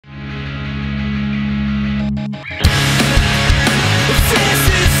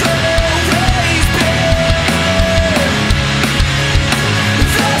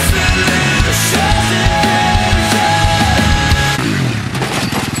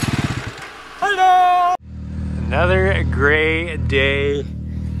Another great day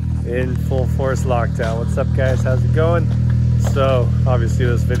in full force lockdown. What's up, guys? How's it going? So obviously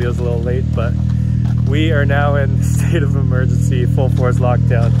this video is a little late, but we are now in state of emergency, full force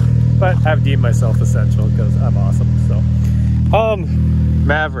lockdown, but I've deemed myself essential because I'm awesome. So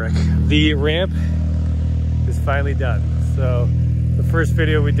Maverick, the ramp is finally done. So the first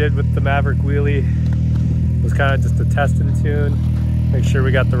video we did with the Maverick Wheelie was kind of just a test and tune, make sure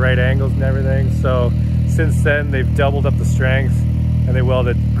we got the right angles and everything. So since then they've doubled up the strength and they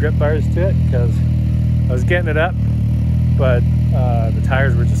welded grip bars to it because I was getting it up, but the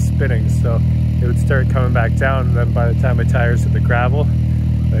tires were just spinning, so it would start coming back down, and then by the time my tires hit the gravel,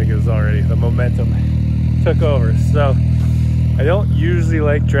 I think it was already, the momentum took over. So I don't usually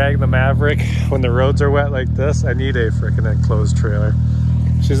like dragging the Maverick when the roads are wet like this. I need a freaking enclosed trailer.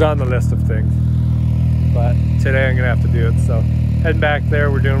 She's on the list of things, but today I'm gonna have to do it. So heading back there,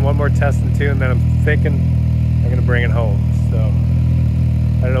 we're doing one more test and tune, then I'm thinking I'm gonna bring it home. So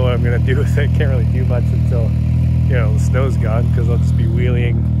I don't know what I'm gonna do with it. Can't really do much until, you know, the snow's gone, because I'll just be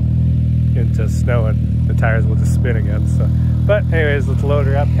wheeling into snow and the tires will just spin again. So, but anyways, let's load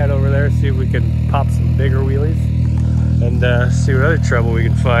her up, head over there, see if we can pop some bigger wheelies, and see what other trouble we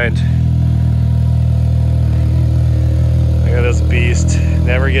can find. Look at this beast.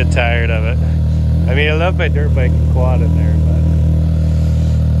 Never get tired of it. I mean, I love my dirt bike and quad in there, but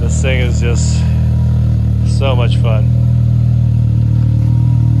this thing is just so much fun.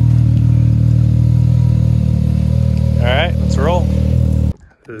 All right, let's roll.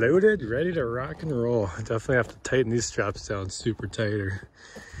 Loaded, ready to rock and roll. Definitely have to tighten these straps down super tight, or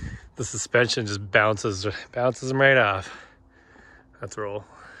the suspension just bounces them right off. Let's roll.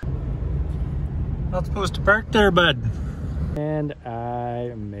 Not supposed to park there, bud. And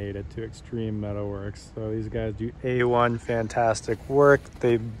I made it to Extreme Metalworks. So these guys do A1 fantastic work.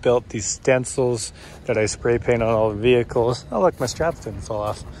 They built these stencils that I spray paint on all the vehicles. Oh look, my straps didn't fall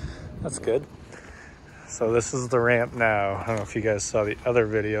off. That's good. So this is the ramp now. I don't know if you guys saw the other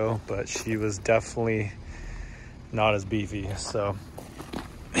video, but she was definitely not as beefy. So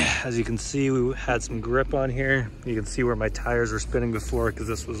as you can see, we had some grip on here. You can see where my tires were spinning before because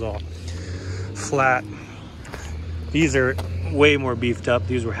this was all flat. These are way more beefed up.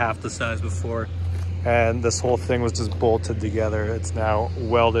 These were half the size before. And this whole thing was just bolted together. It's now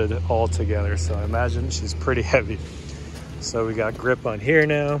welded all together. So I imagine she's pretty heavy. So we got grip on here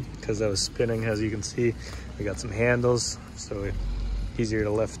now because I was spinning, as you can see. We got some handles, so easier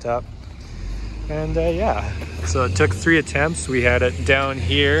to lift up. And yeah, so it took 3 attempts. We had it down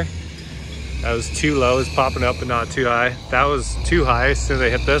here. That was too low, it's popping up but not too high. That was too high. As soon as I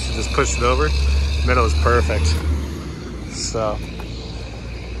hit this, it just pushed it over. Middle was perfect. So, all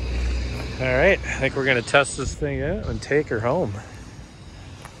right, I think we're gonna test this thing out and take her home.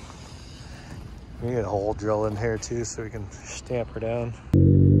 We get a hole drill in here too so we can stamp her down.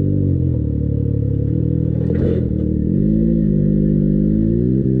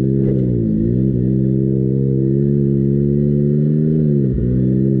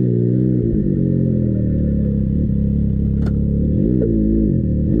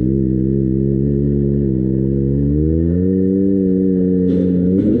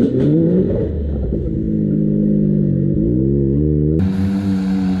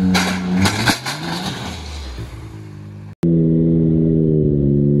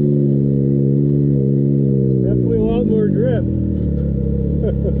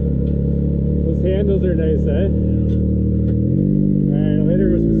 Those handles are nice, eh? Alright, I'll hit her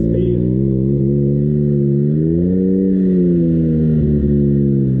with some speed.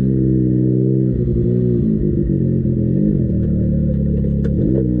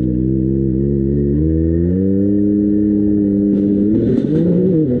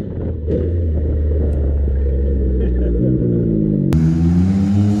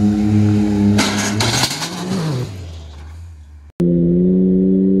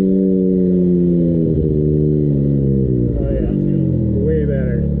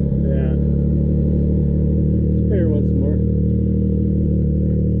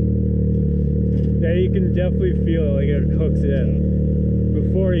 You can definitely feel it, like it hooks in.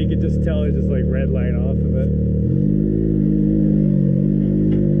 Before you could just tell it just like red line off of it.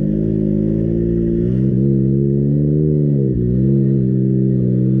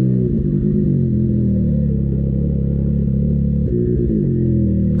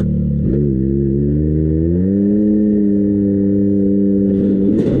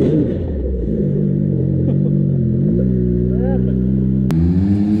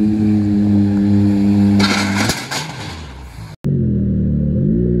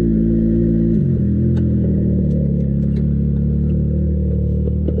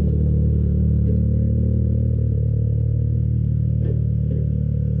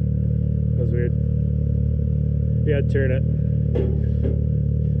 ahead, turn it.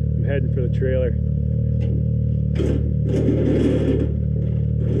 I'm heading for the trailer.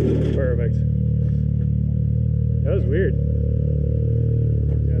 Perfect. That was weird.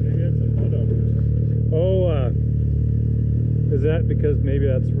 Yeah, maybe that's some mud on. Oh, is that because maybe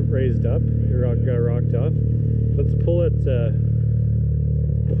that's raised up? Your rock got rocked off? Let's pull it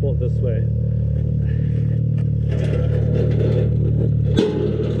this way.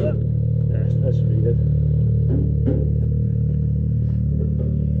 There, that should be good.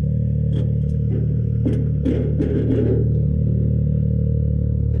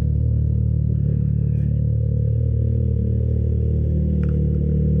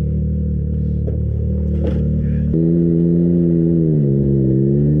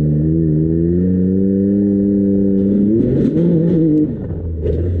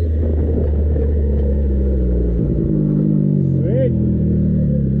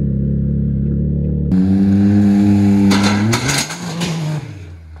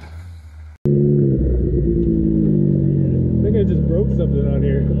 Something on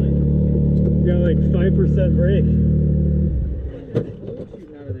here. We got like 5% brake.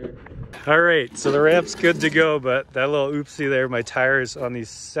 All right, so the ramp's good to go, but that little oopsie there, my tires on the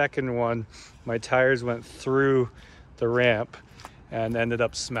second one, my tires went through the ramp and ended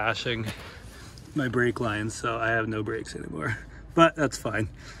up smashing my brake lines, so I have no brakes anymore. But that's fine,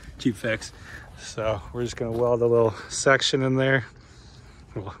 cheap fix. So we're just gonna weld a little section in there.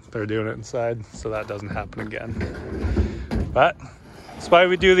 Well, they're doing it inside, so that doesn't happen again. But that's why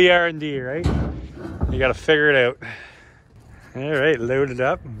we do the R&D, right? You gotta figure it out. All right, loaded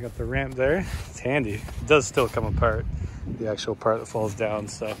up. We got the ramp there. It's handy. It does still come apart, the actual part that falls down.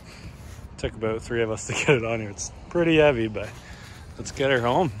 So it took about 3 of us to get it on here. It's pretty heavy, but let's get her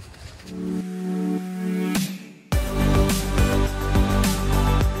home.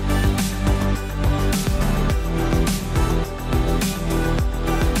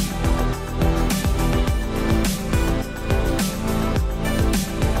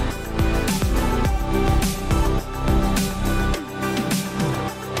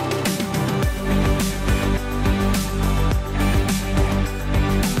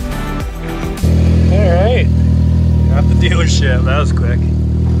 Dealership, that was quick.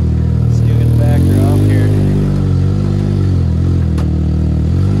 Let's get the backer off here.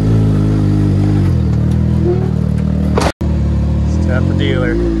 Let's tap the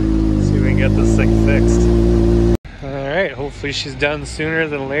dealer, see if we can get this thing fixed. Alright, hopefully she's done sooner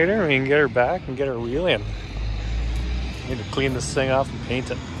than later. We can get her back and get her wheeling. Need to clean this thing off and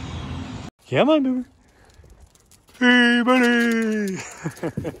paint it. Come on, Boomer. Hey, buddy!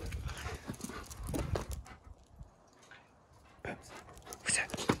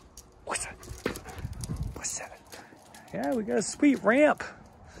 Yeah, we got a sweet ramp.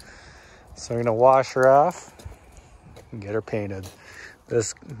 So we're gonna wash her off and get her painted.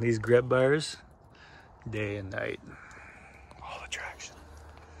 These grip bars, day and night. All the traction.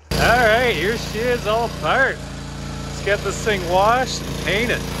 All right, here she is all apart. Let's get this thing washed and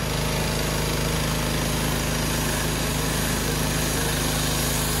painted.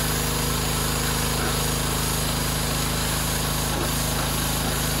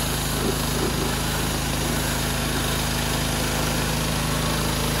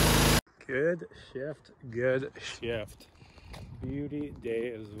 Good shift, good shift. Beauty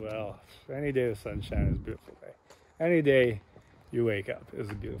day as well. Any day with sunshine is a beautiful day. Any day you wake up is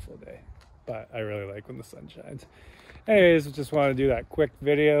a beautiful day. But I really like when the sun shines. Anyways, just want to do that quick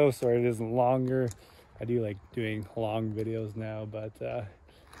video so it isn't longer. I do like doing long videos now, but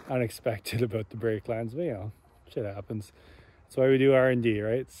unexpected about the brake lines. But you know, shit happens. That's why we do R&D,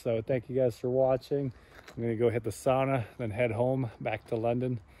 right? So thank you guys for watching. I'm gonna go hit the sauna, then head home back to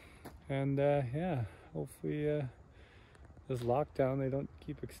London. And yeah, hopefully this lockdown, they don't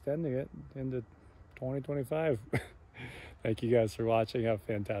keep extending it into 2025. Thank you guys for watching. Have a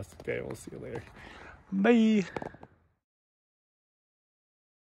fantastic day. We'll see you later. Bye.